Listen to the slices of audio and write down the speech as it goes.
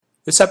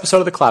This episode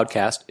of the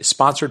Cloudcast is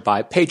sponsored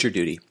by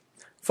PagerDuty.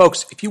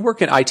 Folks, if you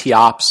work in IT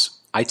ops,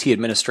 IT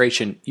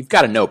administration, you've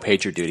got to know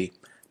PagerDuty.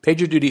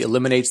 PagerDuty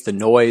eliminates the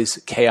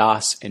noise,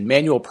 chaos, and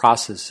manual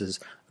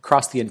processes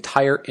across the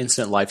entire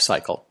incident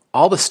lifecycle.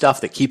 All the stuff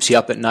that keeps you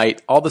up at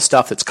night, all the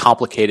stuff that's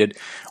complicated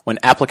when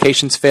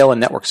applications fail and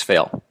networks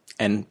fail.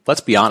 And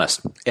let's be honest,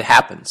 it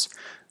happens.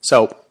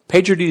 So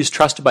PagerDuty is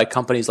trusted by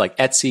companies like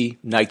Etsy,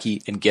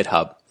 Nike, and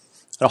GitHub,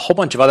 and a whole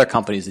bunch of other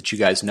companies that you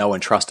guys know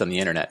and trust on the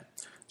internet.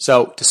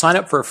 So to sign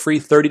up for a free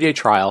 30-day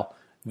trial,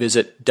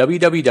 visit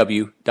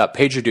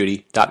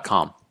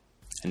www.pagerduty.com.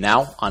 And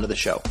now, on to the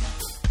show.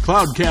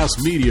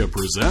 Cloudcast Media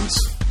presents,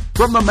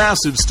 from the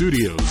massive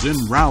studios in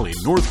Raleigh,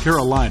 North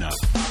Carolina,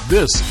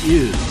 this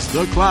is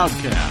the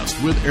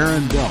Cloudcast with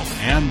Aaron Delp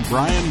and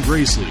Brian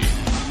Gracely,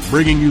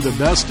 bringing you the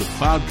best of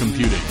cloud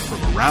computing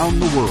from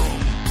around the world.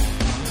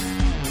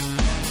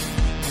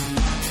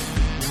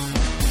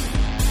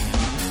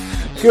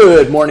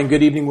 Good morning,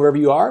 good evening, wherever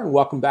you are, and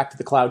welcome back to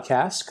the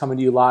Cloudcast, coming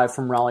to you live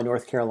from Raleigh,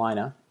 North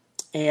Carolina.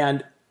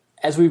 And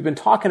as we've been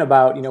talking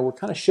about, we're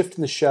kind of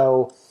shifting the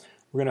show.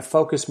 We're going to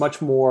focus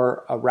much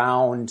more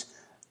around,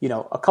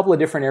 a couple of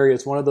different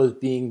areas. One of those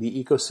being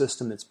the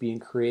ecosystem that's being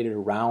created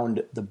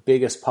around the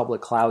biggest public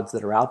clouds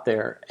that are out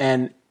there.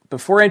 And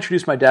before I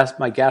introduce my guest,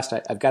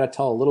 I've got to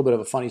tell a little bit of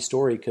a funny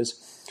story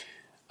because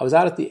I was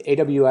out at the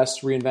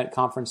AWS reInvent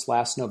conference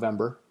last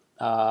November.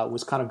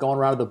 Was kind of going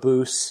around the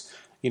booths,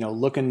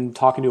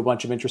 talking to a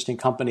bunch of interesting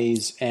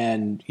companies.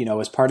 And,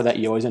 as part of that,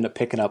 you always end up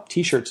picking up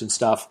t-shirts and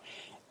stuff.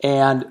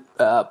 And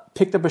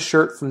picked up a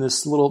shirt from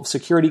this little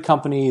security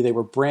company. They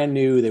were brand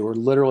new. They were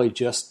literally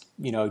just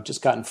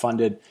gotten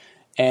funded.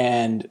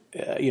 And,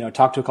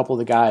 talked to a couple of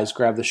the guys,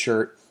 grabbed the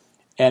shirt.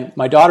 And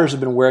my daughters have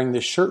been wearing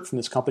this shirt from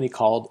this company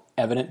called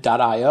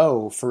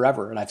Evident.io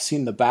forever. And I've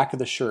seen the back of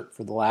the shirt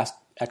for the last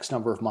X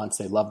number of months.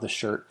 They love the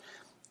shirt.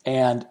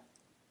 And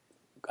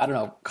I don't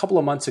know, a couple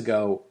of months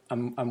ago,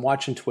 I'm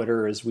watching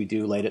Twitter as we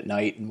do late at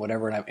night and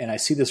whatever, and I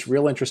see this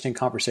real interesting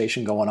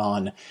conversation going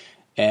on,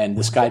 and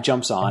this guy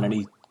jumps on and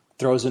he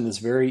throws in this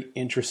very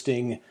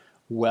interesting,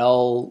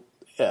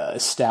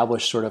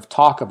 established sort of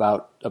talk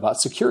about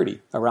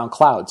security around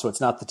cloud. So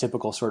it's not the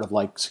typical sort of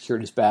like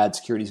security's bad,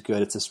 security's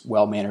good. It's this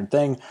well-mannered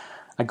thing.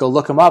 I go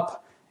look him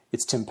up.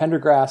 It's Tim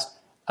Pendergrast.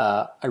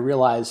 I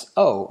realize,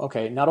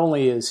 okay, not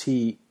only is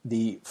he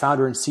the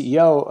founder and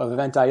CEO of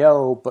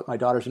Event.io, but my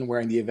daughter's been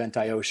wearing the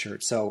Event.io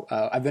shirt. So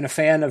I've been a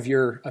fan of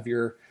your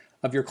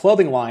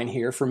clothing line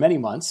here for many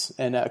months,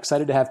 and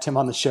excited to have Tim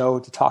on the show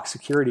to talk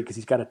security because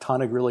he's got a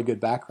ton of really good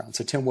background.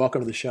 So Tim,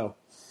 welcome to the show.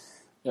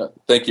 Yeah,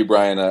 thank you,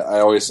 Brian. I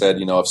always said,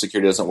 if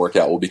security doesn't work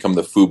out, we'll become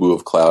the FUBU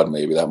of cloud.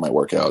 Maybe that might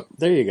work out.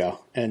 There you go.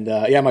 And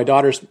my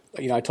daughters,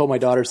 I told my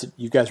daughters that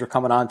you guys were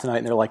coming on tonight,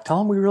 and they're like, "Tell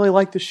them we really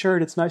like this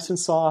shirt. It's nice and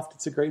soft.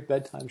 It's a great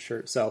bedtime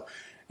shirt." So,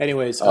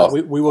 anyways,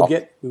 we will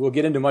get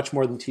into much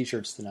more than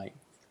t-shirts tonight.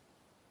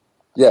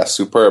 Yeah,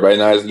 superb.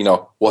 And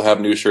we'll have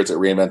new shirts at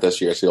reInvent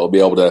this year, so you'll be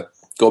able to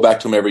go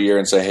back to them every year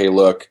and say, "Hey,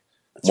 look,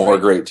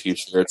 great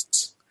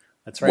t-shirts."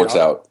 That's right. Works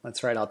out.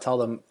 That's right. I'll tell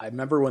them. I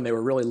remember when they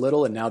were really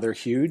little, and now they're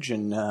huge,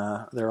 and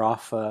they're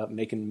off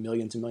making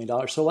millions and $1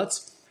 million. So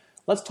let's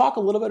talk a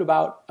little bit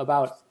about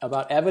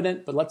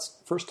Evident, but let's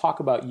first talk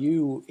about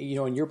you,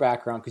 and your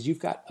background, because you've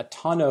got a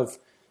ton of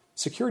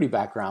security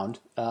background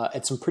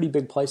at some pretty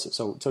big places.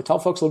 So tell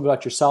folks a little bit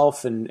about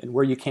yourself and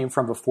where you came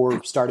from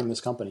before starting this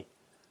company.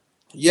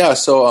 Yeah,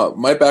 so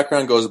my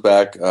background goes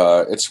back.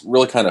 It's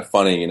really kind of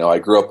funny. I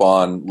grew up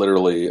on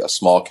literally a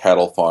small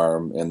cattle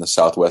farm in the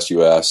Southwest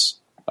U.S.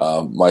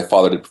 My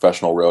father did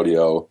professional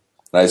rodeo,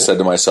 and I said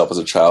to myself as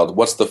a child,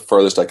 what's the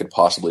furthest I could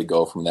possibly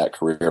go from that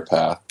career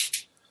path?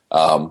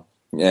 And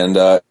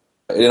it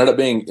ended up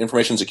being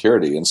information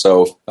security. And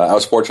so I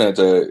was fortunate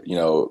to,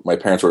 my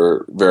parents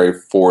were very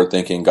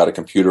forward-thinking, got a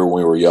computer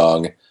when we were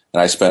young, and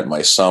I spent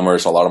my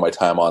summers, a lot of my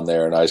time on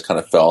there, and I just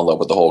kind of fell in love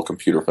with the whole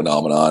computer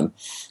phenomenon.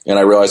 And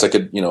I realized I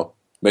could,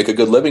 make a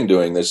good living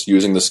doing this,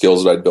 using the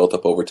skills that I'd built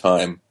up over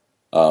time.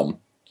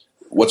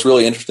 What's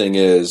really interesting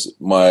is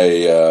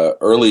my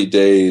early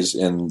days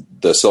in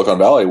the Silicon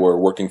Valley were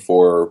working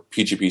for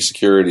PGP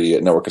Security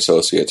at Network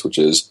Associates, which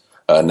is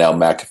now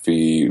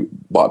McAfee,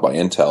 bought by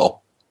Intel.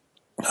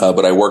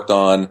 But I worked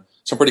on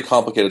some pretty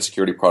complicated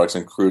security products,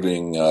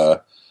 including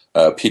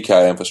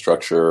PKI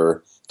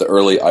infrastructure, the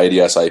early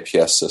IDS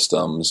IPS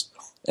systems,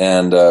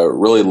 and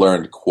really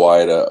learned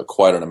quite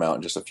an amount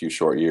in just a few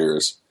short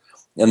years.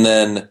 And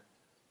then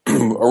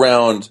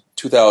around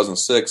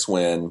 2006,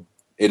 when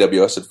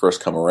AWS had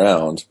first come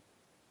around,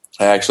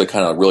 I actually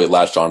kind of really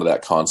latched onto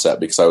that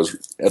concept because I was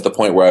at the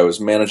point where I was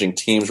managing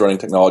teams running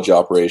technology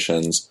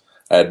operations.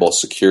 I had both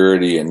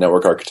security and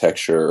network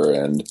architecture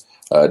and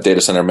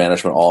data center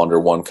management all under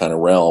one kind of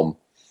realm.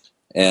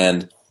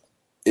 And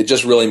it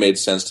just really made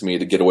sense to me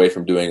to get away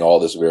from doing all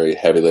this very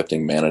heavy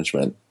lifting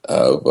management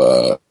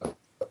of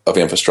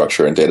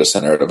infrastructure and data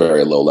center at a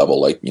very low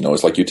level.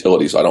 It's like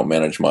utilities. I don't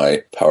manage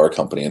my power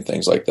company and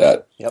things like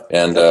that. Yep.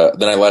 And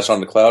then I latched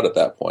on to cloud at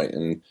that point.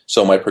 And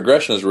so my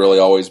progression has really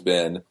always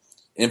been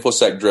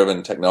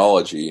InfoSec-driven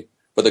technology,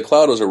 but the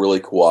cloud was a really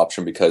cool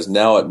option because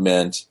now it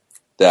meant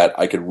that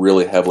I could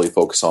really heavily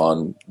focus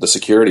on the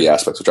security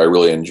aspects, which I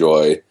really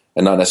enjoy,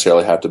 and not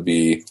necessarily have to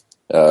be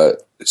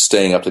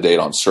staying up to date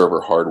on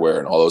server hardware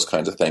and all those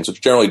kinds of things,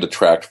 which generally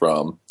detract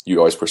from you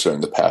always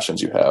pursuing the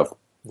passions you have.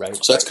 Right.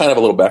 So that's kind of a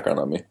little background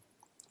on me.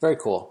 Very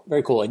cool.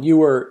 Very cool. And you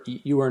were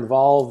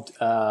involved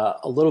a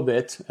little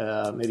bit,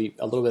 maybe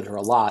a little bit or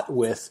a lot,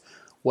 with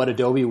what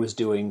Adobe was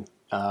doing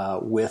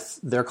with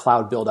their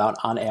cloud build out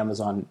on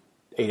Amazon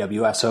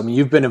AWS. So I mean,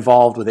 you've been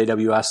involved with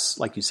AWS,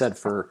 like you said,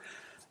 for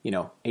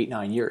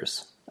 8-9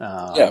 years.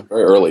 Yeah,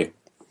 very early.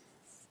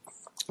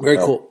 Very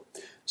cool.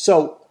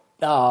 So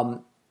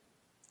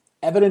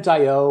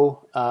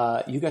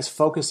Evident.io, you guys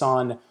focus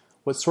on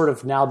what's sort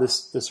of now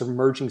this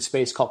emerging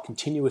space called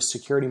continuous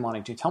security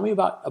monitoring. Tell me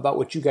about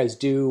what you guys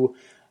do.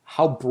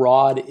 How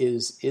broad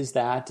is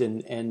that?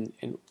 And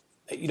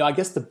I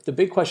guess the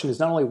big question is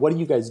not only what do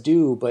you guys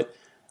do, but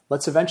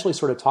let's eventually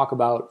sort of talk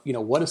about,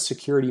 what does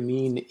security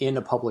mean in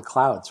a public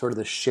cloud, sort of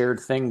the shared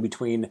thing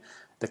between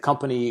the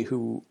company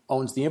who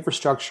owns the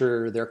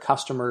infrastructure, their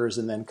customers,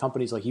 and then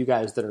companies like you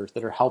guys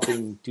that are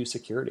helping do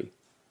security.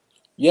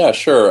 Yeah,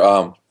 sure.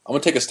 I'm going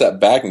to take a step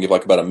back and give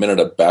about a minute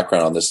of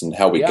background on this and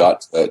how we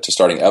got to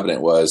starting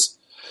Evident was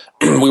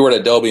we were at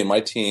Adobe, and my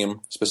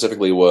team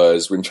specifically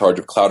was in charge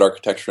of cloud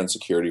architecture and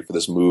security for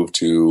this move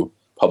to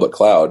public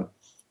cloud.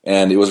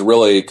 And it was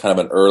really kind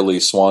of an early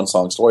swan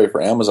song story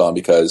for Amazon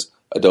because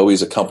Adobe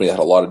is a company that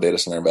had a lot of data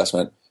center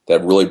investment,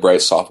 that had really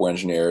bright software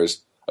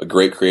engineers, a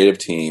great creative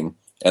team,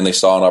 and they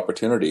saw an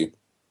opportunity.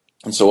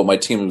 And so what my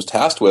team was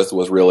tasked with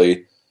was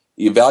really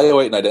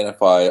evaluate and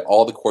identify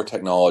all the core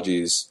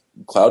technologies,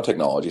 cloud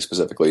technology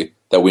specifically,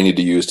 that we need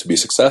to use to be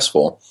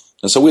successful.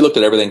 And so we looked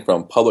at everything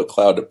from public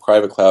cloud to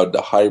private cloud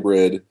to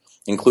hybrid,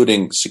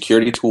 including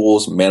security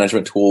tools,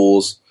 management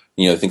tools,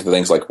 think of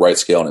things like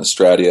RightScale and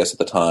Stratius at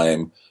the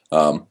time,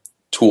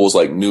 tools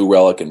like New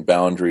Relic and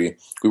Boundary.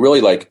 We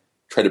really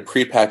try to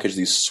prepackage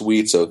these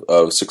suites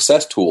of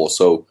success tools.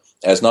 So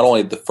as not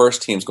only the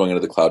first teams going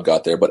into the cloud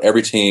got there, but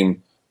every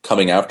team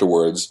coming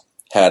afterwards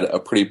had a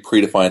pretty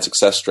predefined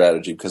success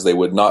strategy because they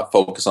would not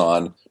focus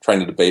on trying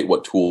to debate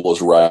what tool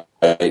was right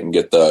and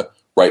get the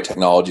right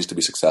technologies to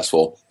be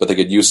successful, but they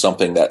could use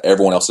something that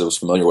everyone else was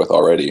familiar with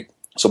already.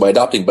 So by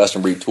adopting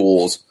best-in-breed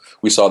tools,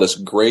 we saw this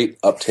great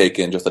uptake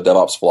in just the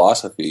DevOps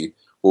philosophy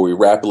where we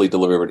rapidly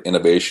delivered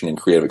innovation and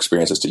creative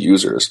experiences to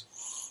users.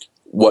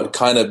 What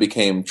kind of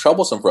became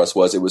troublesome for us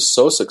was it was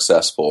so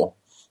successful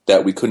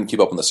that we couldn't keep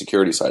up on the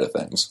security side of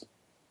things.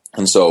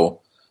 And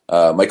so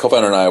my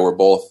co-founder and I were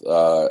both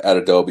at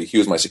Adobe. He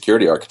was my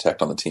security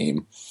architect on the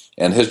team,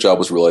 and his job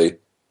was really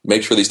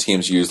make sure these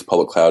teams use the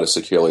public cloud as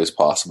securely as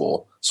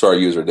possible so our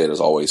user data is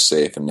always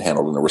safe and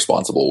handled in a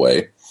responsible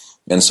way.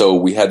 And so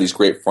we had these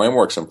great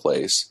frameworks in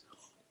place,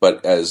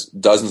 but as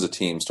dozens of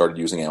teams started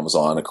using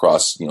Amazon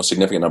across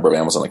significant number of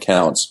Amazon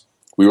accounts,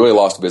 we really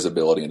lost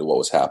visibility into what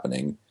was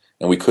happening,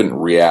 and we couldn't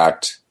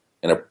react.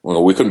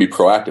 We couldn't be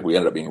proactive. We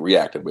ended up being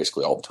reactive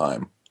basically all the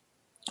time.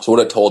 So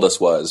what it told us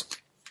was,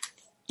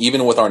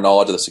 even with our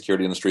knowledge of the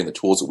security industry and the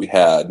tools that we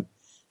had,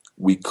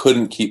 we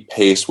couldn't keep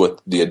pace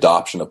with the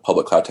adoption of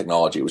public cloud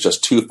technology. It was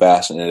just too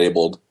fast and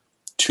enabled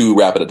too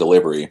rapid a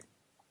delivery.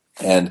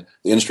 And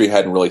the industry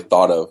hadn't really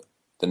thought of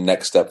the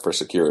next step for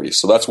security.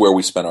 So that's where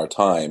we spent our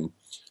time,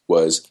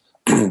 was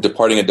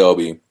departing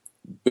Adobe,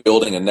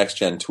 building a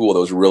next-gen tool that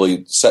was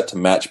really set to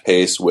match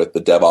pace with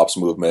the DevOps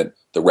movement,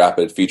 the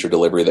rapid feature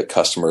delivery that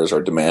customers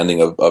are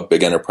demanding of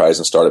big enterprise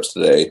and startups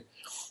today.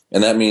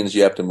 And that means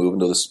you have to move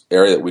into this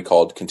area that we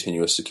called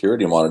continuous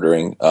security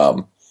monitoring.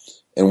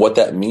 And what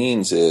that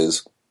means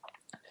is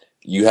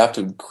you have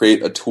to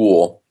create a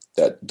tool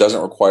that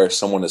doesn't require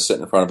someone to sit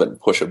in front of it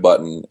and push a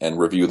button and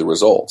review the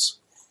results.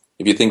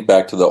 If you think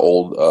back to the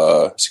old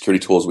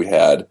security tools we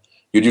had,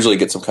 you'd usually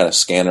get some kind of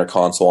scanner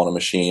console on a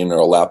machine or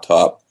a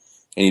laptop,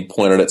 and you'd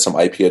point it at some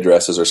IP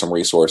addresses or some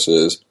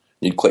resources.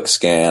 You'd click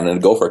scan, and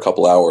it'd go for a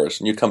couple hours.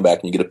 And you'd come back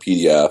and you get a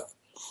PDF,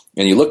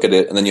 and you look at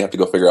it, and then you have to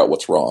go figure out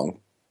what's wrong.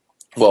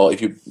 Well,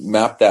 if you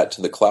map that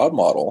to the cloud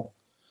model,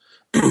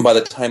 by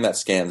the time that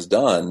scan's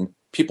done,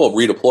 people have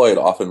redeployed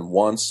often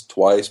once,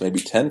 twice, maybe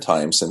 10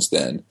 times since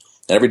then.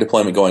 And every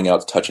deployment going out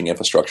is touching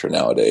infrastructure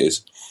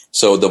nowadays.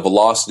 So the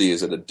velocity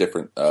is at a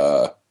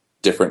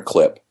different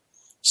clip.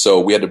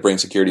 So we had to bring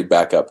security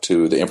back up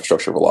to the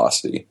infrastructure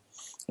velocity.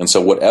 And so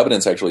what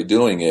Evident's actually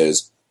doing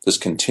is this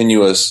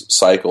continuous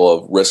cycle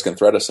of risk and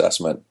threat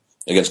assessment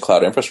against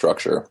cloud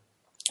infrastructure.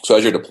 So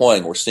as you're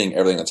deploying, we're seeing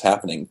everything that's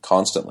happening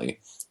constantly.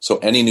 So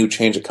any new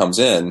change that comes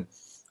in,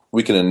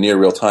 we can in near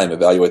real time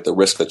evaluate the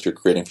risk that you're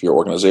creating for your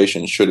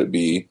organization. Should it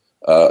be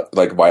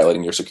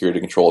violating your security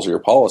controls or your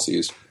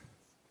policies?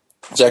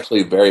 It's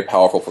actually very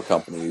powerful for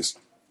companies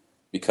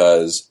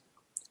because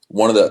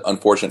one of the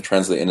unfortunate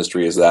trends of the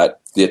industry is that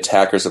the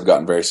attackers have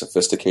gotten very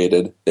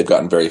sophisticated. They've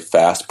gotten very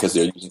fast because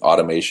they're using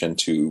automation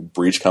to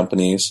breach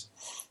companies.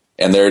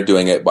 And they're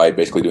doing it by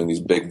basically doing these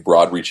big,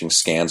 broad-reaching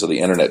scans of the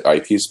internet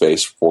IP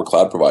space for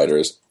cloud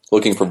providers,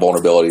 looking for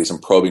vulnerabilities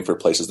and probing for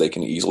places they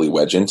can easily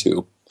wedge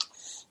into.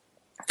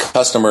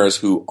 Customers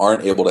who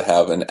aren't able to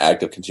have an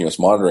active continuous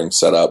monitoring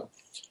setup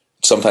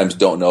sometimes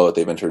don't know that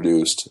they've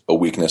introduced a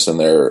weakness in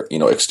their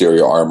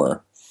exterior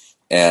armor.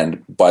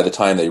 And by the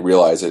time they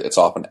realize it, it's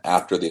often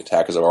after the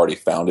attackers have already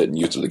found it and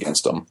used it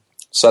against them.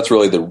 So that's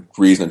really the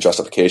reason and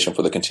justification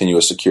for the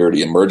continuous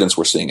security emergence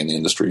we're seeing in the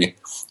industry.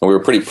 And we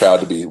were pretty proud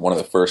to be one of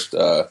the first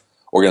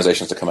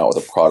organizations to come out with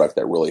a product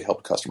that really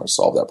helped customers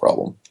solve that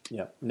problem.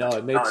 Yeah, no,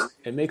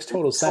 it makes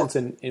total sense.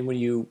 And when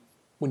you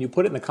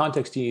put it in the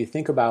context, you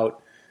think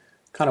about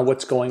kind of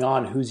what's going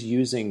on, who's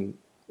using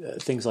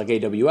things like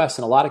AWS.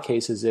 In a lot of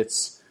cases,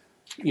 it's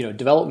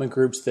development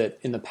groups that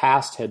in the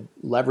past had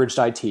leveraged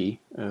IT.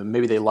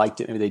 Maybe they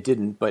liked it, maybe they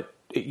didn't, but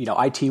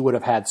IT would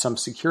have had some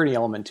security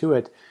element to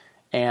it.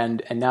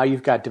 And now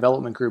you've got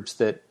development groups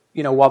that,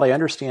 while they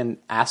understand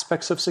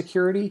aspects of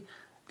security,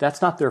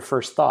 that's not their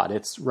first thought.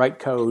 It's write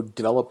code,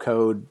 develop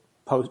code,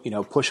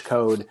 push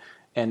code.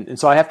 And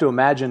so I have to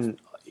imagine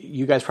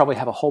you guys probably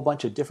have a whole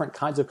bunch of different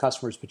kinds of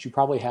customers, but you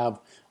probably have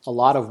a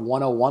lot of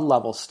 101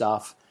 level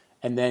stuff.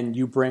 And then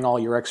you bring all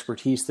your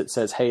expertise that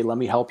says, hey, let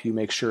me help you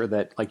make sure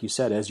that, like you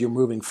said, as you're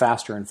moving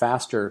faster and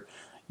faster,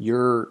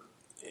 you're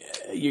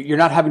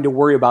not having to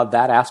worry about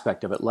that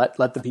aspect of it.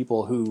 Let the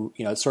people who,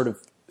 it's sort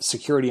of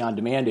security on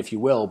demand, if you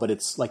will, but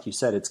it's like you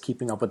said, it's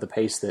keeping up with the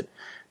pace that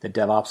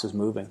DevOps is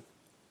moving.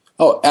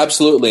 Oh,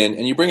 absolutely.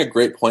 And you bring a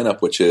great point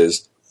up, which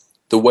is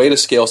the way to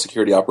scale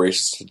security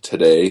operations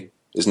today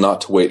is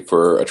not to wait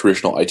for a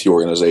traditional IT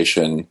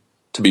organization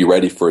to be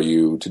ready for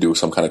you to do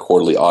some kind of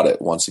quarterly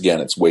audit. Once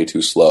again, it's way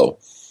too slow.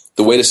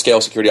 The way to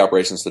scale security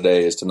operations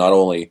today is to not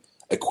only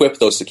equip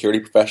those security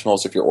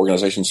professionals, if your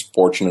organization's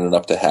fortunate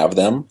enough to have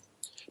them,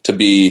 to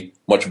be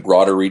much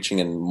broader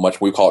reaching and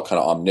much, we call it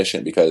kind of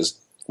omniscient, because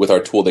with our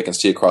tool, they can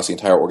see across the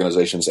entire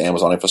organization's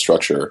Amazon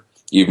infrastructure,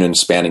 even in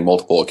spanning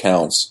multiple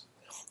accounts.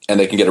 And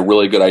they can get a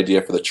really good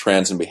idea for the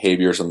trends and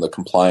behaviors and the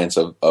compliance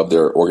of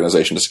their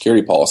organization to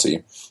security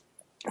policy.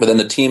 But then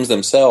the teams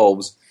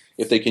themselves,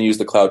 if they can use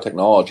the cloud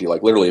technology,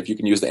 like literally if you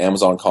can use the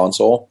Amazon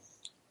console,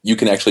 you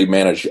can actually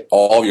manage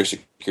all of your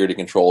security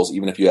controls,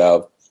 even if you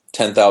have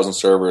 10,000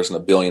 servers and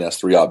a billion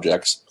S3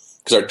 objects,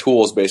 because our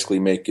tools basically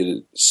make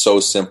it so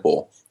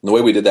simple. And the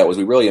way we did that was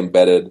we really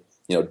embedded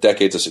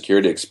decades of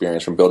security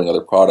experience from building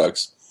other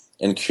products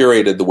and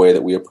curated the way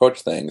that we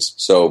approach things.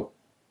 So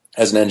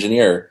as an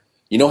engineer,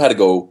 you know how to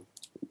go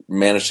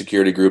manage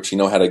security groups, you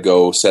know how to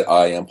go set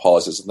IAM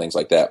policies and things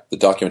like that. The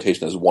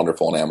documentation is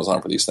wonderful on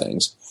Amazon for these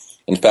things.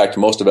 In fact,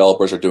 most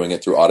developers are doing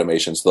it through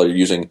automation. So they're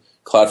using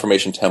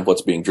CloudFormation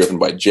templates being driven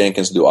by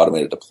Jenkins to do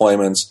automated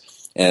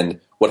deployments. And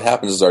what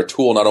happens is our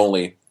tool not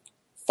only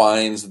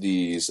finds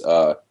these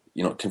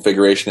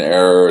configuration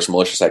errors,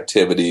 malicious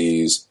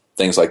activities,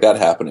 things like that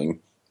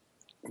happening,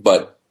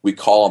 but we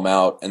call them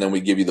out and then we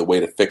give you the way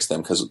to fix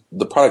them because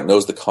the product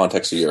knows the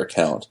context of your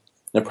account.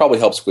 And it probably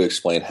helps if we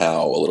explain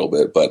how a little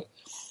bit, but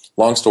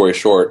long story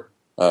short,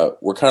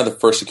 we're kind of the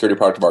first security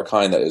product of our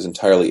kind that is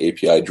entirely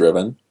API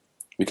driven,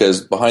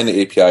 because behind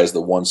the API is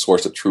the one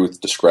source of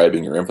truth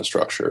describing your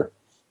infrastructure.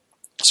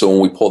 So when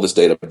we pull this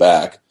data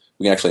back,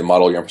 we can actually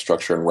model your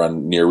infrastructure and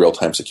run near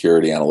real-time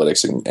security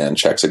analytics and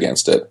checks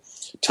against it,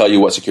 tell you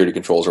what security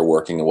controls are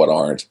working and what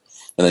aren't,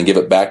 and then give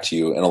it back to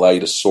you and allow you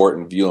to sort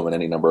and view them in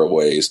any number of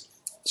ways.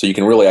 So you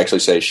can really actually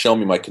say, show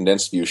me my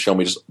condensed view, show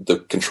me just the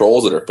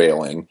controls that are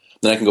failing.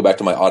 Then I can go back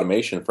to my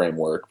automation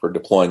framework for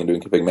deploying and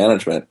doing config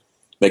management,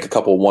 make a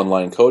couple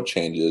one-line code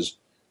changes,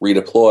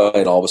 redeploy,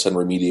 and all of a sudden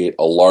remediate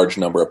a large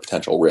number of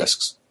potential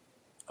risks.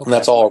 Okay. And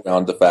that's all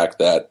around the fact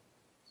that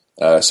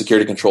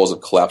security controls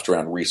have collapsed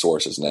around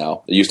resources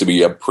now. It used to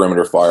be a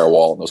perimeter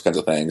firewall and those kinds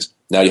of things.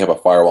 Now you have a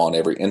firewall on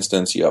every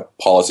instance. You have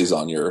policies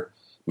on your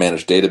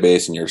managed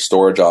database and your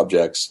storage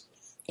objects.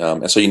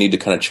 And so you need to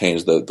kind of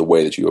change the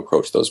way that you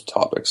approach those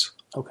topics.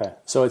 Okay.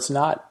 So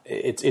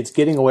it's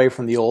getting away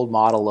from the old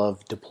model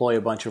of deploy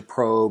a bunch of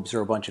probes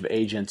or a bunch of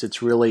agents.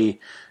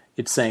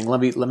 It's saying,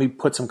 let me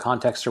put some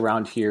context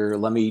around here.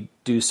 Let me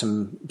do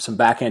some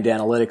back-end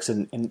analytics.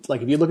 And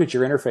like, if you look at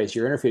your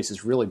interface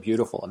is really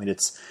beautiful. I mean,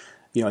 it's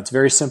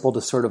very simple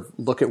to sort of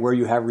look at where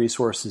you have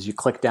resources. You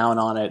click down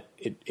on it.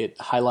 It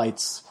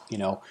highlights,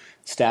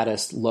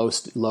 status,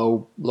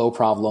 low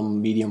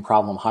problem, medium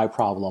problem, high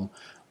problem.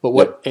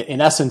 But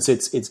in essence,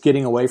 it's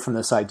getting away from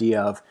this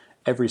idea of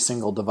every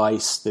single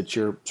device that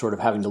you're sort of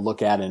having to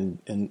look at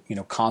and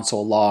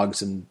console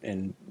logs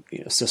and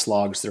sys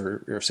logs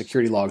or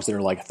security logs that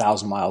are like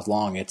 1,000 miles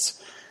long. It's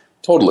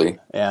totally.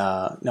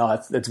 No,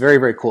 it's very,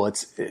 very cool.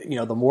 It's,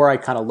 the more I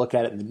kind of look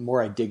at it and the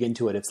more I dig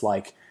into it, it's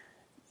like,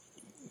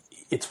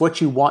 it's what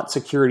you want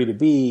security to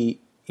be,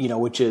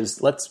 which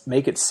is, let's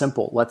make it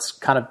simple. Let's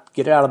kind of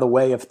get it out of the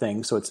way of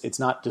things. So it's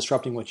not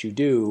disrupting what you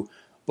do,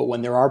 but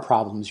when there are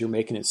problems, you're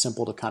making it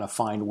simple to kind of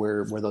find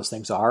where those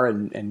things are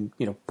and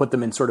put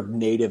them in sort of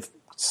native,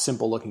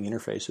 simple looking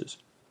interfaces.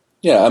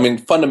 Yeah. I mean,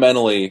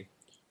 fundamentally,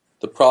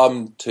 the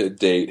problem to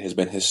date has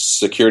been his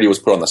security was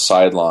put on the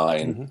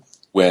sideline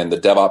when the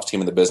DevOps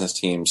team and the business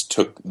teams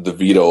took the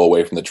veto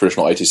away from the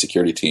traditional IT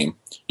security team.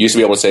 You used to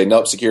be able to say,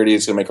 nope, security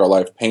is going to make our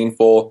life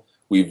painful.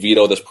 We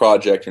veto this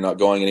project. You're not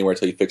going anywhere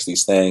until you fix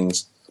these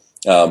things.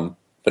 But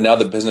now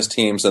the business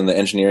teams and the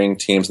engineering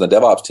teams and the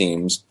DevOps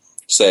teams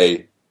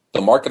say,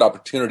 the market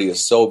opportunity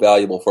is so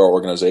valuable for our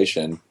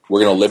organization.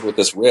 We're going to live with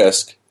this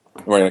risk,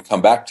 and we're going to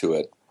come back to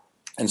it.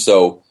 And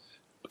so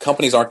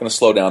companies aren't going to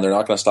slow down. They're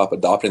not going to stop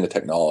adopting the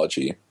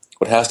technology.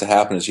 What has to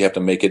happen is you have to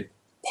make it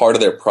part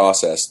of their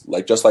process,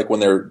 just like when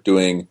they're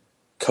doing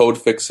code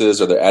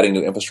fixes or they're adding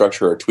new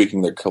infrastructure or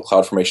tweaking their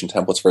CloudFormation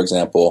templates, for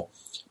example.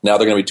 Now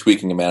they're going to be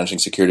tweaking and managing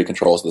security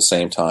controls at the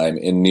same time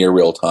in near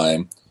real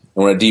time.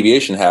 And when a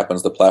deviation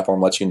happens, the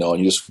platform lets you know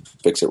and you just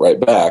fix it right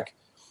back.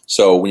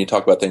 So when you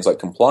talk about things like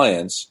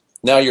compliance,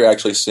 now you're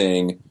actually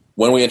seeing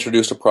when we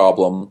introduced a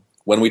problem,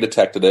 when we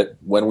detected it,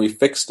 when we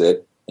fixed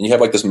it, and you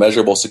have this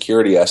measurable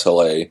security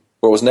SLA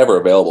where it was never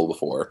available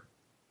before.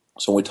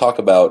 So when we talk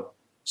about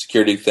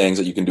security things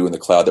that you can do in the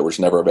cloud that were just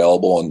never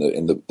available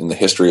in the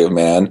history of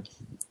man,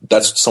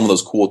 that's some of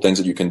those cool things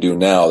that you can do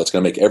now that's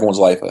going to make everyone's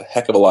life a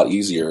heck of a lot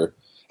easier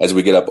as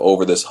we get up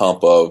over this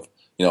hump of,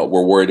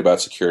 we're worried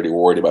about security,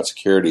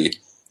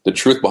 The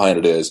truth behind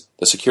it is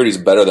the security is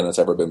better than it's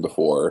ever been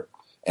before,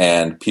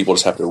 and people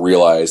just have to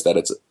realize that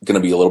it's going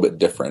to be a little bit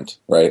different,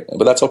 right?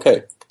 But that's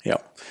okay. Yeah.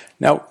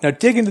 Now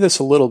dig into this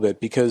a little bit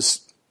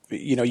because,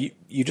 you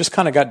just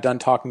kind of got done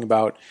talking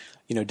about,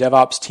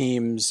 DevOps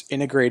teams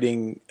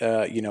integrating,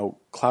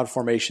 cloud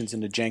formations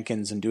into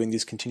Jenkins and doing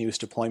these continuous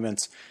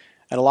deployments.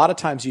 And a lot of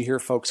times you hear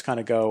folks kind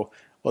of go,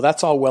 well,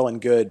 that's all well and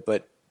good,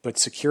 but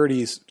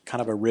security is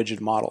kind of a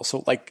rigid model.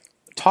 So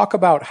talk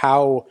about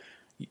how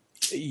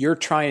you're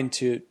trying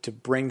to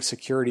bring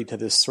security to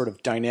this sort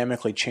of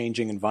dynamically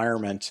changing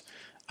environment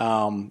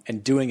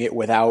and doing it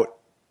without,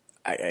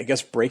 I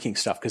guess, breaking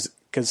stuff.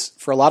 Because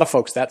for a lot of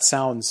folks, that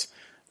sounds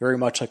very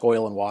much like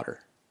oil and water.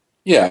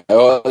 Yeah.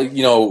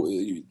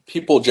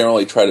 People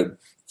generally try to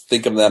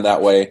think of them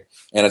that way,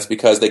 and it's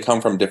because they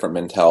come from different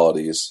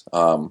mentalities.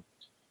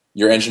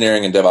 Your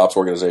engineering and DevOps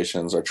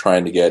organizations are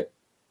trying to get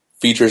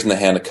features in the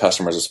hand of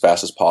customers as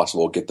fast as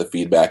possible, get the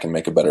feedback, and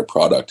make a better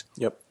product.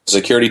 Yep. The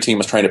security team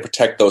is trying to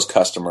protect those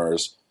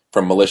customers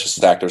from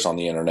malicious actors on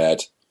the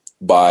internet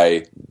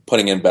by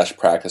putting in best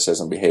practices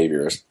and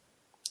behaviors.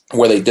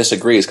 Where they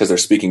disagree is because they're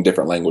speaking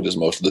different languages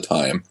most of the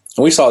time.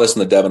 And we saw this in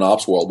the Dev and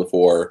Ops world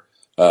before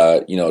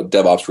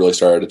DevOps really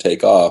started to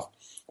take off,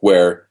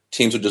 where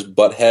teams would just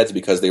butt heads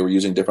because they were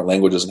using different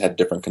languages and had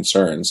different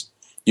concerns.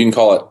 You can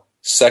call it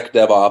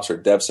SecDevOps or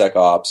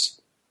DevSecOps.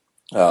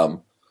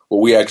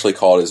 What we actually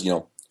call it is,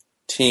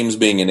 teams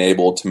being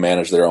enabled to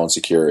manage their own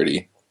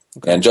security.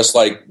 Okay. And just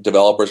like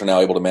developers are now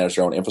able to manage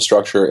their own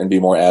infrastructure and be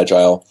more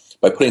agile,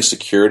 by putting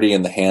security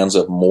in the hands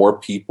of more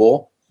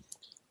people,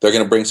 they're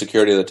going to bring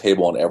security to the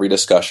table in every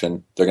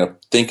discussion. They're going to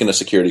think in a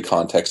security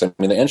context. I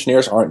mean, the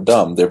engineers aren't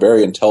dumb. They're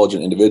very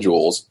intelligent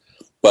individuals,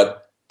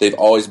 but they've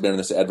always been in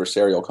this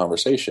adversarial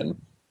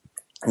conversation.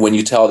 When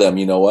you tell them,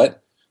 you know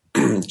what,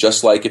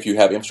 just like if you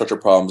have infrastructure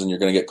problems and you're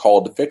going to get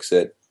called to fix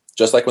it,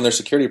 just like when there's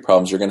security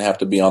problems, you're going to have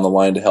to be on the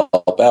line to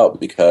help out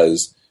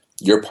because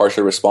you're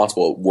partially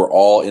responsible. We're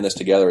all in this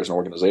together as an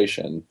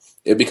organization.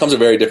 It becomes a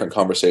very different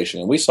conversation.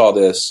 And we saw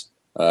this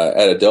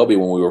at Adobe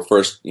when we were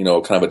first, kind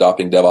of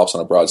adopting DevOps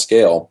on a broad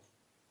scale.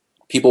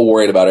 People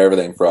worried about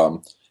everything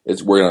from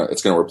it's going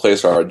to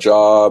replace our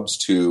jobs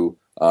to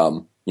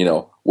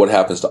what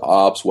happens to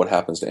ops, what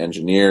happens to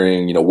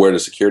engineering, where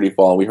does security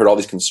fall? And we heard all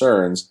these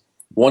concerns.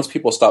 Once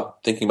people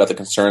stopped thinking about the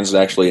concerns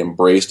and actually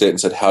embraced it and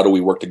said, how do we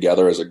work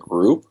together as a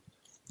group?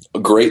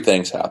 Great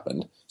things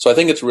happened. So I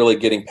think it's really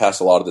getting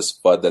past a lot of this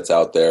FUD that's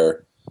out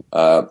there,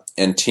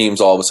 and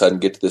teams all of a sudden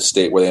get to this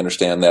state where they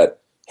understand that,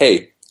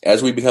 hey,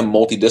 as we become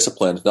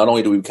multidisciplined, not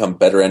only do we become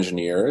better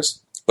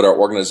engineers, but our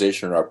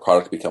organization and our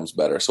product becomes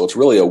better. So it's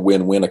really a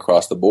win-win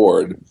across the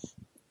board,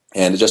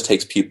 and it just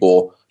takes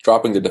people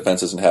dropping the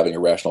defenses and having a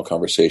rational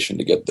conversation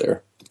to get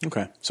there.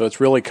 Okay, so it's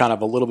really kind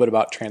of a little bit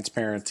about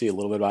transparency, a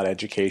little bit about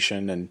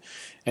education, and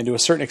to a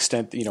certain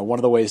extent, one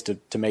of the ways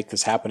to make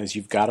this happen is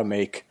you've got to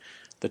make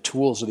the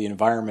tools or the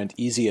environment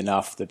easy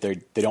enough that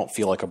they don't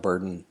feel like a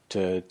burden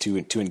to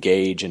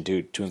engage and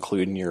to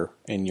include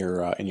in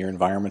your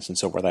environments and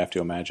so forth. I have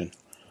to imagine.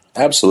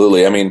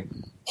 Absolutely. I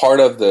mean, part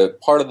of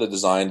the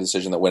design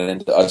decision that went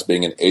into us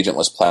being an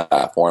agentless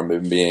platform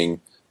and being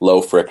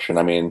low friction.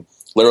 I mean,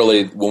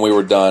 literally, when we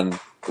were done,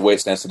 the way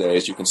it stands today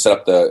is you can set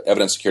up the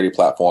evidence security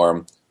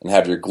platform and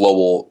have your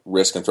global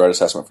risk and threat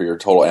assessment for your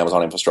total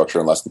Amazon infrastructure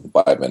in less than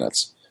 5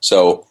 minutes.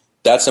 So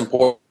that's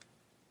important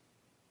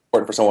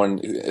for someone,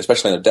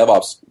 especially in a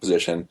DevOps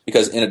position,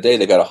 because in a day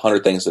they've got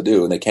 100 things to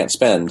do and they can't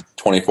spend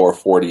 24,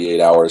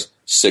 48 hours,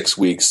 6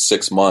 weeks,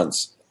 6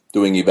 months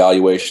doing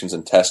evaluations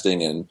and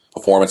testing and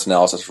performance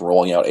analysis,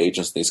 rolling out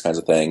agents, these kinds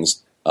of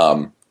things.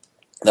 That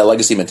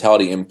legacy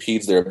mentality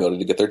impedes their ability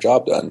to get their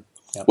job done.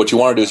 Yep. What you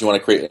want to do is you want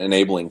to create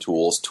enabling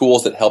tools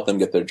that help them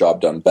get their job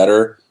done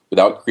better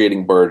without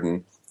creating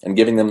burden and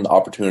giving them the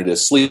opportunity to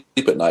sleep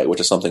at night, which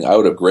is something I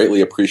would have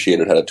greatly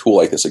appreciated had a tool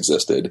like this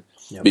existed.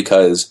 Yep.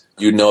 Because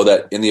you know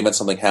that in the event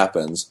something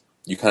happens,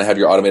 you kind of have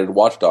your automated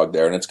watchdog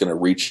there, and it's going to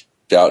reach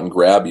out and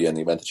grab you in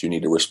the event that you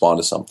need to respond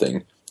to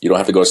something. You don't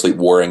have to go to sleep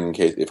worrying in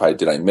case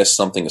did I miss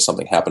something? Is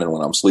something happening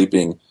when I'm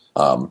sleeping?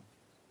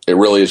 It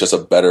really is just a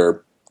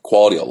better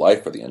quality of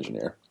life for the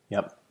engineer.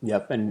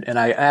 Yep. And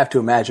I have to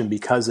imagine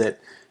because it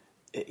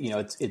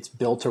it's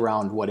built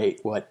around what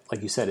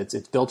like you said,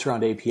 it's built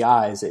around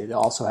APIs. It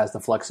also has the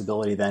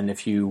flexibility then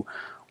if you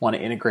want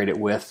to integrate it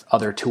with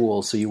other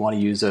tools. So you want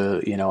to use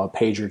a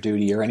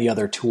PagerDuty or any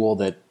other tool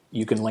that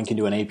you can link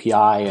into an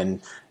API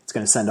and it's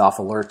going to send off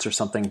alerts or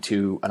something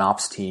to an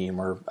ops team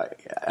or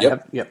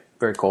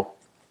very cool.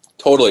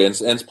 Totally.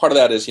 And part of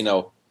that is,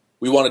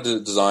 we wanted to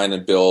design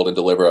and build and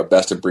deliver a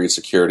best-of-breed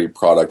security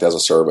product as a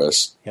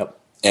service. Yep.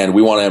 And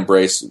we want to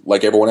embrace,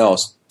 like everyone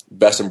else,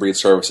 best-in-breed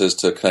services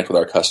to connect with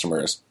our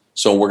customers.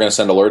 So when we're going to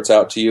send alerts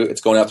out to you,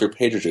 it's going out through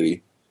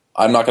PagerDuty.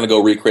 I'm not going to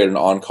go recreate an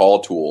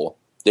on-call tool.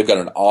 They've got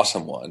an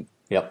awesome one.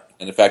 Yep.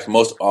 And in fact,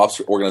 most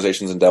ops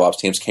organizations and DevOps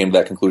teams came to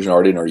that conclusion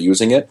already and are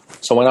using it.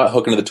 So why not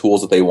hook into the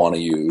tools that they want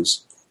to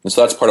use? And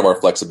so that's part of our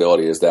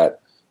flexibility is that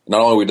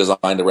not only are we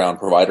designed around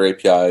provider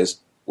APIs,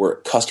 we're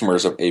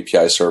customers of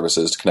API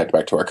services to connect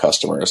back to our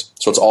customers.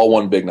 So it's all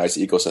one big, nice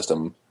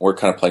ecosystem. We're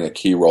kind of playing a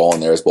key role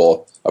in there as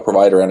both a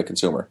provider and a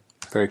consumer.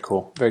 Very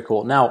cool. Very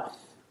cool. Now,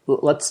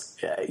 let's,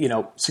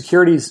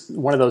 security is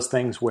one of those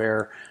things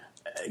where,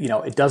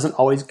 it doesn't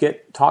always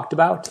get talked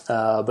about,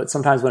 but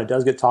sometimes when it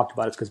does get talked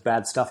about, it's because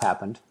bad stuff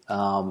happened.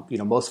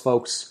 Most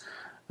folks,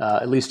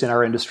 at least in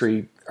our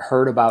industry,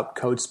 heard about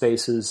code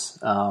spaces.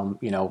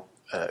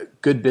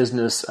 Good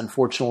business,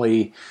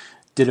 unfortunately,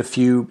 did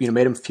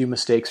made a few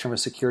mistakes from a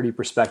security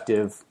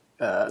perspective.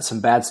 Some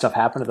bad stuff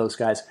happened to those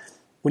guys.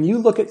 When you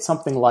look at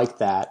something like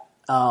that,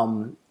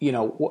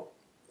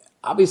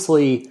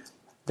 obviously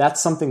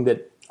that's something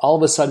that all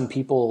of a sudden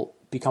people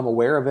become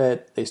aware of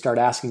it. They start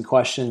asking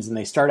questions and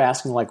they start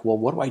asking like, well,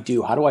 what do I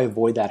do? How do I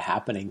avoid that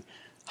happening?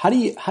 How do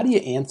you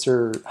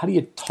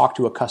talk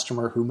to a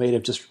customer who may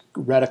have just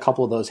read a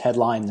couple of those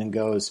headlines and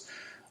goes,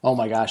 oh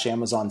my gosh,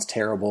 Amazon's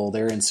terrible,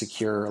 they're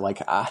insecure.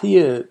 Like, how do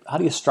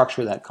you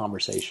structure that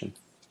conversation?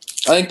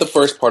 I think the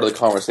first part of the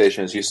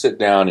conversation is you sit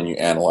down and you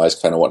analyze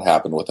kind of what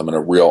happened with them in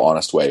a real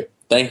honest way.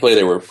 Thankfully,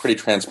 they were pretty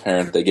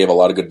transparent. They gave a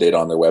lot of good data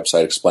on their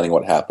website explaining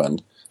what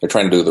happened. They're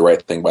trying to do the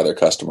right thing by their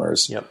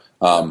customers. Yep.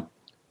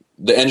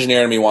 The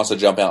engineer in me wants to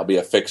jump out and be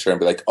a fixer and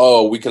be like,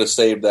 oh, we could have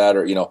saved that,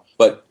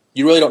 but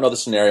you really don't know the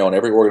scenario, and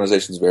every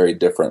organization is very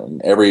different.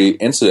 And every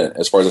incident,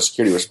 as far as a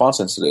security response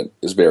incident,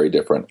 is very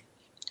different.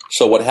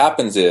 So what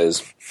happens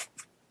is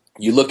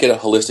you look at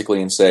it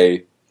holistically and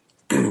say,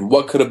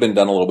 what could have been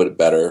done a little bit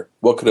better?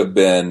 What could have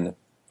been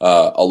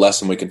a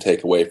lesson we can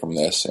take away from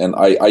this? And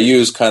I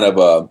use kind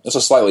of it's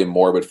a slightly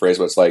morbid phrase,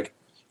 but it's like,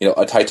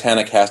 a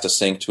Titanic has to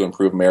sink to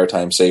improve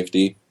maritime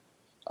safety.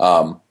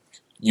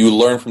 You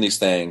learn from these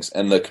things,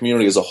 and the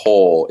community as a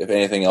whole, if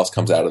anything else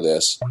comes out of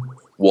this,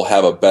 will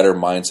have a better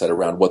mindset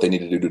around what they need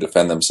to do to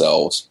defend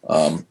themselves.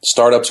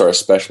 Startups are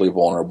especially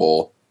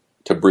vulnerable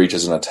to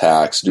breaches and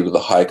attacks due to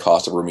the high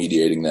cost of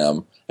remediating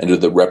them and due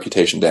to the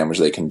reputation damage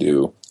they can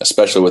do,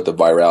 especially with the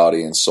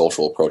virality and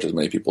social approaches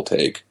many people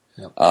take.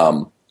 Yep.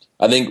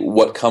 I think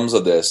what comes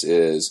of this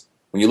is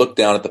when you look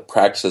down at the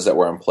practices that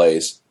were in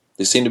place,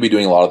 they seem to be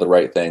doing a lot of the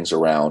right things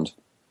around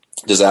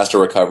disaster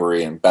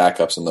recovery and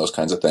backups and those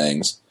kinds of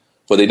things.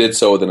 But they did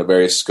so within a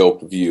very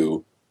scoped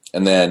view,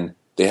 and then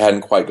they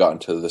hadn't quite gotten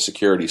to the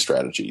security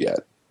strategy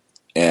yet.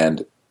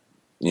 And,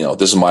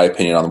 this is my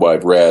opinion on what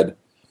I've read,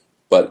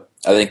 but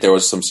I think there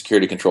was some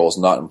security controls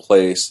not in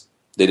place.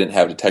 They didn't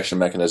have detection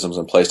mechanisms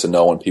in place to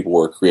know when people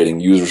were creating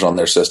users on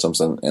their systems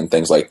and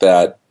things like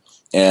that.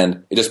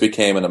 And it just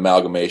became an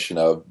amalgamation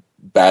of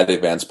bad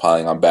events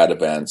piling on bad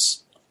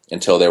events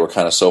until they were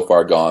kind of so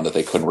far gone that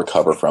they couldn't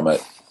recover from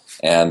it.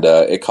 And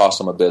it cost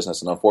them a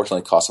business, and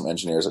unfortunately cost some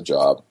engineers a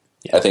job.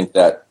 Yeah. I think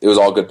that it was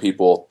all good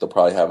people. They'll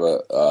probably have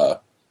a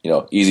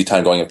easy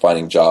time going and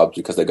finding jobs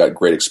because they've got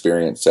great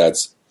experience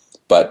sets.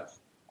 But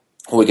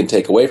what we can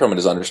take away from it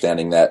is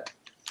understanding that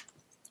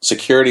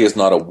security is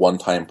not a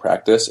one-time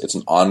practice. It's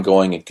an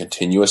ongoing and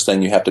continuous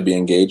thing you have to be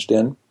engaged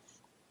in.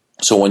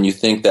 So when you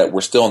think that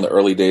we're still in the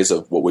early days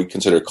of what we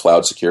consider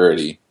cloud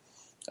security,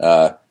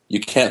 you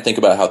can't think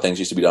about how things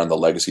used to be done in the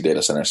legacy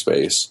data center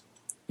space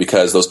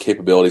because those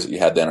capabilities that you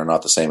had then are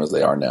not the same as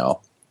they are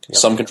now. Yep.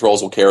 Some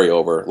controls will carry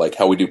over, like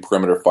how we do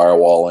perimeter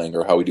firewalling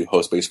or how we do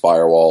host-based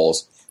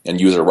firewalls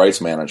and user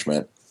rights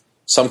management.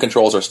 Some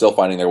controls are still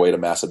finding their way to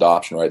mass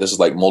adoption, right? This is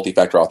like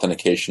multi-factor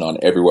authentication on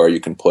everywhere you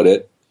can put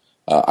it.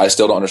 I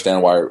still don't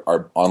understand why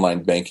our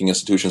online banking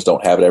institutions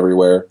don't have it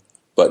everywhere.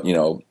 But,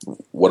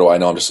 what do I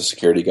know? I'm just a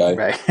security guy.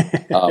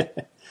 Right.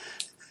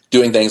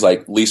 Doing things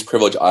like least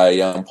privilege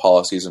IAM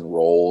policies and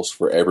roles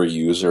for every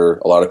user.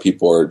 A lot of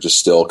people are just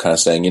still kind of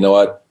saying, you know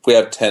what? If we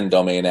have 10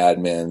 domain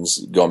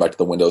admins going back to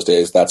the Windows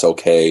days, that's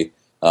okay.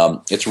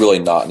 It's really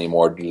not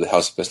anymore due to how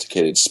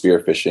sophisticated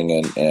spear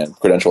phishing and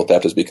credential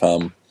theft has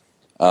become.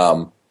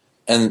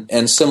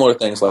 And similar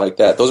things like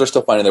that. Those are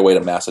still finding their way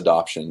to mass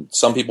adoption.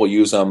 Some people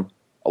use them.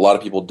 A lot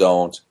of people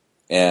don't.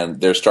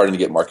 And they're starting to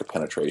get market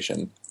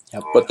penetration.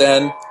 Yep. But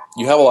then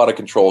you have a lot of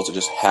controls that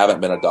just haven't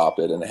been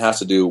adopted, and it has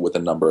to do with a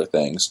number of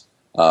things.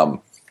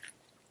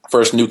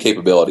 First, new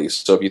capabilities.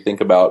 So if you think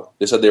about,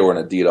 they said they were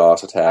in a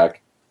DDoS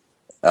attack.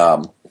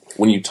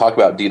 When you talk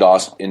about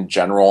DDoS in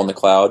general in the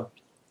cloud,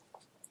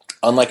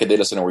 unlike a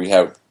data center where you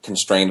have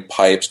constrained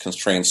pipes,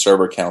 constrained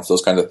server counts,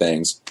 those kinds of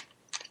things,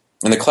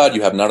 In the cloud,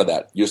 you have none of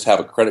that. You just have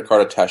a credit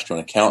card attached to an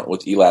account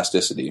with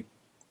elasticity.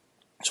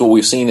 So what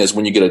we've seen is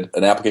when you get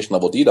an application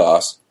level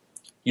DDoS,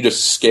 you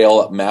just scale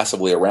up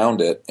massively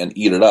around it and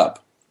eat it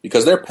up.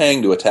 Because they're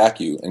paying to attack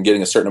you and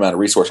getting a certain amount of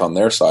resource on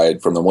their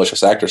side from the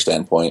malicious actor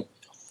standpoint,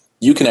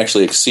 you can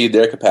actually exceed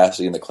their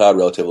capacity in the cloud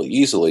relatively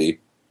easily.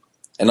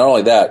 And not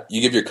only that, you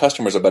give your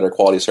customers a better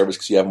quality service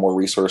because you have more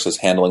resources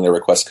handling their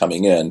requests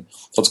coming in.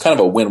 So it's kind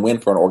of a win-win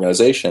for an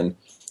organization.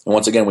 And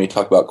once again, when you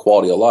talk about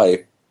quality of life,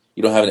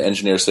 you don't have an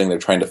engineer sitting there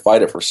trying to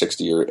fight it for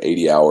 60 or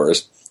 80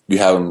 hours. You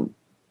have them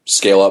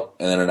scale up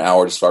and then an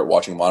hour to start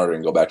watching monitoring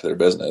and go back to their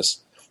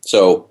business.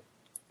 So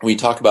when you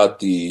talk about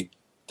the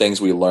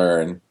things we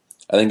learn,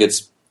 I think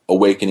it's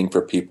awakening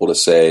for people to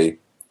say,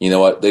 you know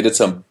what, they did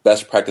some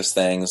best practice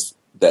things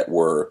that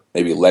were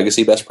maybe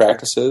legacy best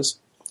practices,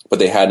 but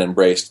they hadn't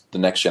embraced the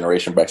next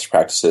generation best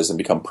practices and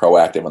become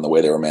proactive in the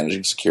way they were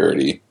managing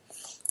security.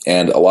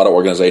 And a lot of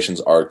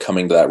organizations are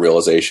coming to that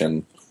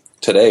realization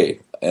today.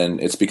 And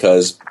it's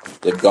because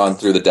they've gone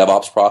through the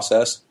DevOps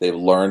process, they've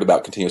learned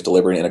about continuous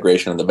delivery and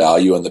integration and the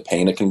value and the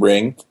pain it can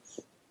bring,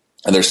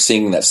 and they're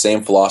seeing that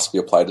same philosophy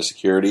applied to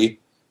security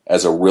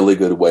as a really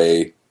good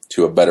way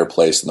to a better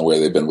place than the way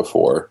they've been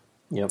before.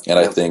 Yep. And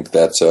I think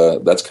that's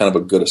kind of a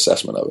good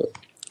assessment of it.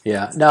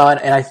 Yeah. No,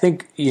 and I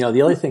think,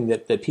 the other thing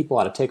that people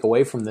ought to take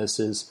away from this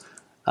is,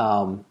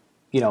 and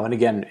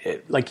again,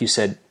 like you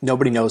said,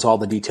 nobody knows all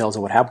the details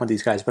of what happened with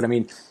these guys. But I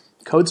mean,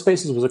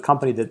 CodeSpaces was a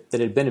company that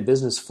had been in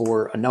business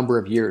for a number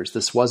of years.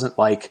 This wasn't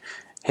like,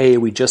 hey,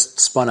 we just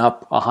spun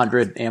up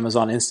 100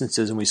 Amazon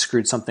instances and we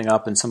screwed something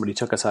up and somebody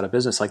took us out of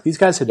business. Like these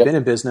guys had been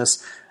in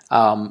business.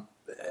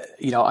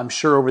 I'm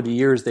sure over the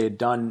years they had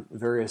done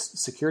various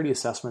security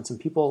assessments, and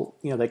people,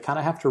 they kind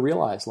of have to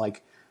realize,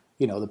 like,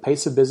 the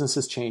pace of business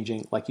is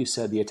changing. Like you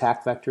said, the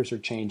attack vectors are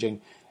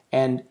changing.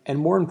 And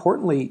more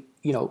importantly,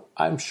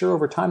 I'm sure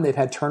over time they've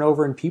had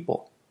turnover in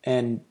people,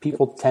 and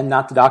people tend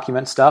not to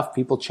document stuff.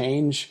 People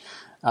change.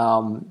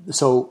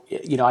 So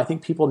I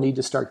think people need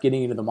to start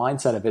getting into the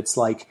mindset of it's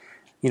like,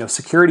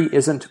 security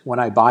isn't when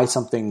I buy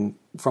something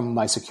from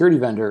my security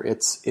vendor.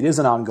 It is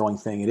an ongoing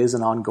thing. It is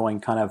an ongoing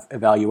kind of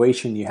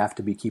evaluation. You have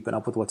to be keeping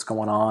up with what's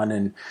going on.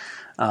 And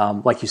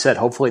like you said,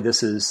 hopefully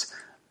this is,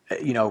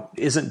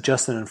 isn't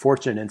just an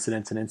unfortunate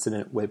incident. It's an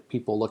incident where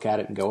people look at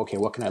it and go, okay,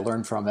 what can I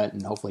learn from it,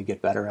 and hopefully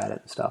get better at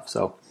it and stuff.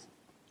 So,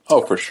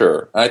 oh, for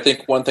sure. And I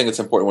think one thing that's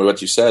important with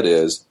what you said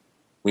is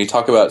when you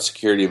talk about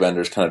security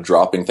vendors kind of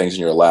dropping things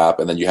in your lap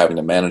and then you having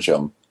to manage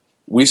them,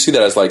 we see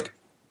that as like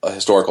a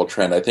historical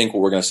trend. I think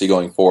what we're going to see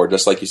going forward,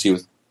 just like you see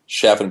with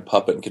Chef and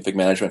Puppet and config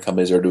management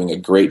companies that are doing a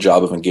great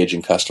job of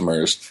engaging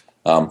customers,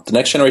 the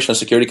next generation of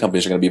security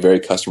companies are going to be very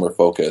customer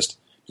focused,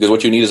 because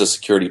what you need is a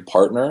security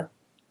partner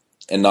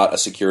and not a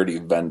security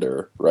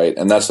vendor, right?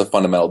 And that's the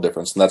fundamental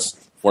difference. And that's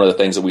one of the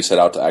things that we set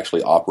out to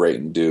actually operate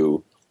and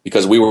do,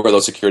 because we were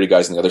those security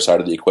guys on the other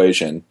side of the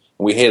equation, and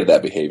we hated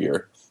that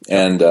behavior.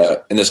 And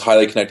in this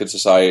highly connected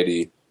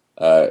society,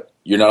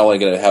 you're not only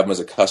going to have them as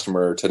a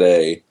customer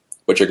today,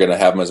 but you're going to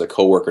have them as a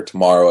coworker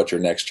tomorrow at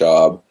your next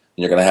job, and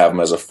you're going to have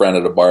them as a friend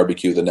at a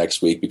barbecue the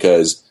next week,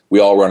 because we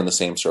all run in the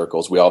same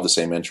circles, we all have the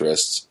same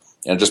interests,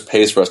 and it just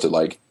pays for us to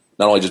like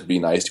not only just be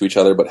nice to each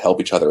other, but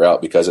help each other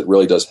out, because it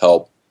really does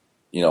help,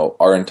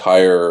 our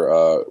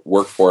entire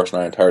workforce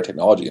and our entire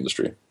technology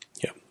industry.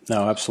 Yeah,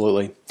 no,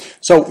 absolutely.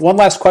 So one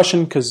last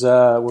question, because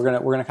we're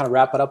gonna kind of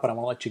wrap it up, and I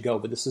want to let you go.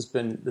 But this has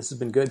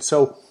been good.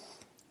 So,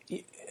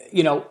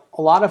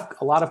 a lot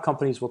of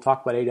companies will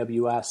talk about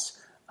AWS.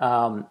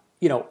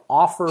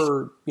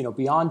 Offer,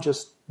 beyond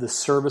just the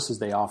services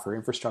they offer,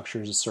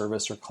 infrastructure as a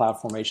service or cloud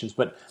formations,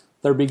 but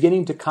they're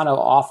beginning to kind of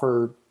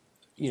offer,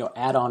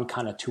 add-on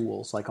kind of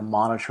tools like a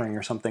monitoring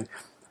or something.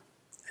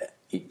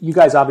 You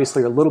guys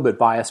obviously are a little bit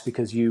biased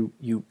because you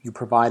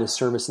provide a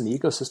service in the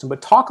ecosystem,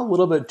 but talk a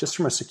little bit just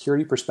from a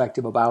security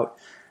perspective about,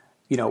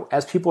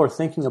 as people are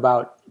thinking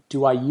about,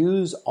 do I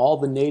use all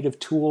the native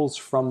tools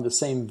from the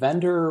same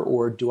vendor,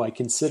 or do I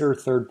consider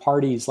third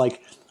parties?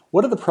 Like,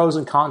 what are the pros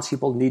and cons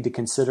people need to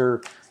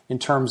consider in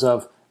terms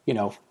of,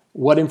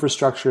 what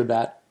infrastructure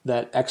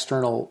that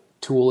external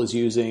tool is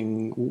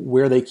using,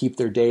 where they keep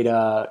their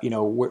data,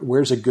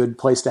 where's a good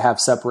place to have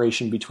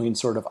separation between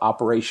sort of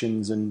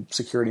operations and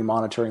security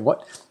monitoring?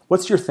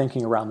 What's your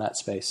thinking around that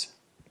space?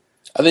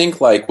 I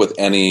think like with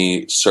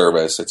any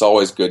service, it's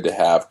always good to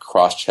have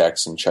cross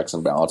checks and checks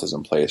and balances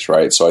in place,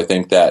 right? So I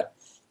think that,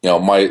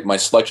 my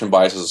selection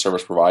bias as a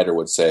service provider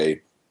would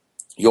say,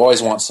 you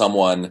always want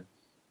someone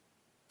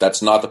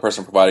that's not the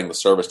person providing the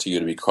service to you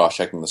to be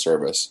cross-checking the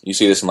service. You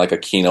see this in like a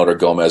Keynote or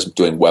Gomez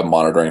doing web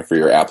monitoring for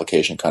your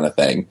application kind of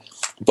thing.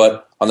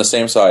 But on the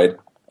same side,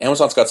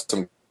 Amazon's got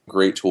some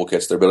great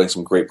toolkits. They're building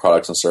some great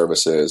products and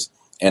services,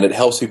 and it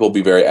helps people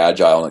be very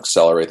agile and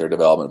accelerate their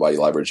development by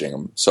leveraging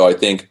them. So I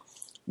think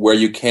where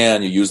you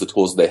can, you use the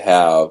tools they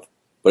have,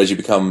 but as you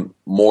become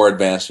more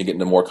advanced and you get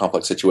into more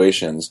complex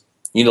situations,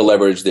 you need to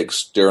leverage the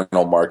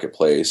external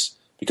marketplace,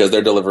 because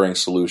they're delivering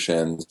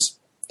solutions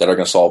that are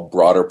going to solve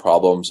broader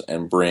problems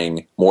and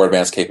bring more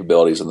advanced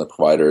capabilities than the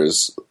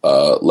provider's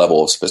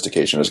level of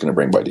sophistication is going to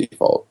bring by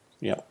default.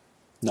 Yeah.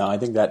 No, I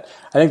think that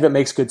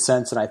makes good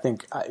sense, and I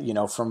think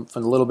from the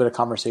little bit of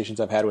conversations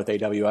I've had with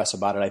AWS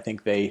about it, I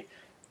think they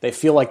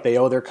feel like they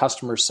owe their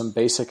customers some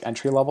basic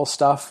entry level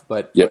stuff,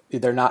 but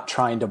they're not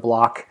trying to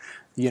block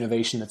the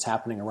innovation that's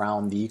happening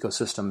around the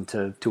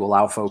ecosystem to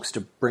allow folks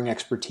to bring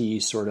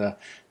expertise or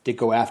to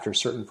go after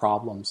certain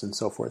problems and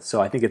so forth. So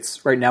I think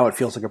right now it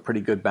feels like a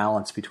pretty good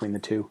balance between the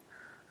two.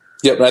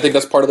 Yeah, and I think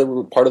that's part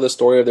of the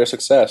story of their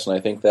success, and I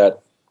think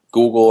that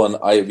Google and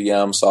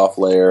IBM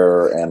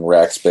SoftLayer and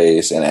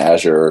Rackspace and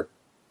Azure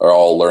are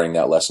all learning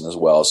that lesson as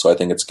well. So I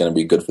think it's going to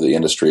be good for the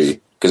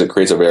industry because it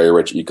creates a very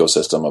rich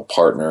ecosystem of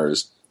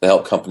partners that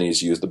help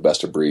companies use the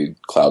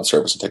best-of-breed cloud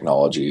service and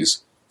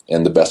technologies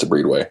in the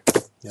best-of-breed way.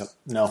 Yep.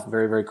 No,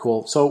 very, very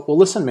cool. So, well,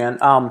 listen, man,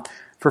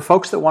 for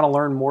folks that want to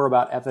learn more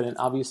about Evident,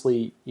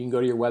 obviously you can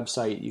go to your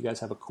website. You guys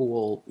have a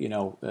cool,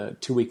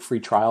 2-week free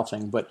trial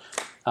thing. But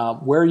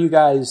where are you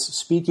guys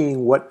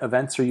speaking? What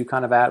events are you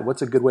kind of at?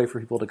 What's a good way for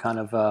people to kind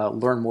of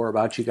learn more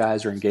about you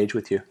guys or engage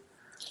with you?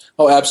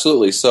 Oh,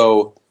 absolutely.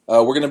 So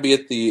we're going to be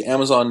at the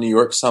Amazon New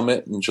York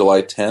Summit on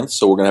July 10th.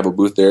 So we're going to have a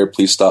booth there.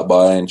 Please stop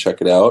by and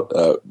check it out.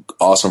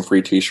 Awesome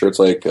free T-shirts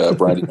like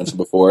Brian mentioned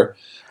before.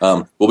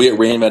 We'll be at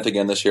reInvent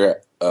again this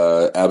year.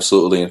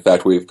 Absolutely. In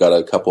fact, we've got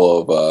a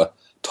couple of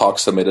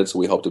talks submitted, so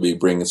we hope to be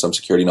bringing some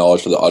security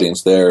knowledge to the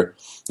audience there.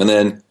 And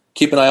then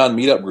keep an eye on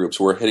meetup groups.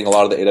 We're hitting a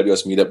lot of the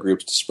AWS meetup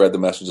groups to spread the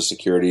message of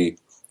security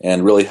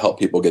and really help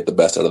people get the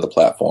best out of the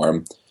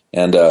platform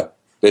and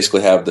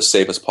basically have the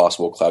safest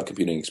possible cloud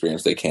computing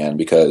experience they can,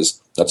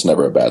 because that's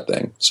never a bad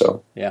thing.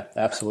 So yeah,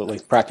 absolutely.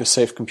 Practice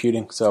safe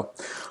computing. So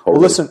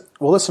totally.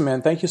 Well, listen,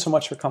 man, thank you so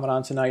much for coming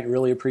on tonight.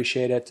 Really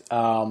appreciate it.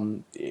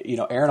 Aaron,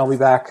 I'll be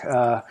back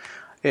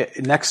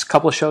next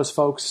couple of shows,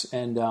 folks.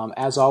 And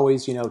as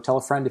always, tell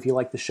a friend if you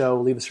like the show.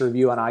 Leave us a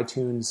review on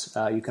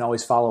iTunes. You can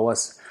always follow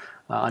us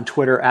on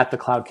Twitter at the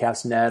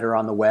Cloudcast.net or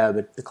on the web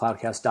at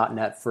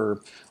thecloudcast.net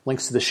for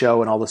links to the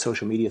show and all the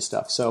social media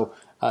stuff. So,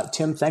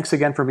 Tim, thanks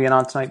again for being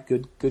on tonight.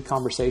 Good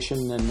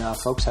conversation. And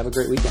folks, have a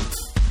great weekend.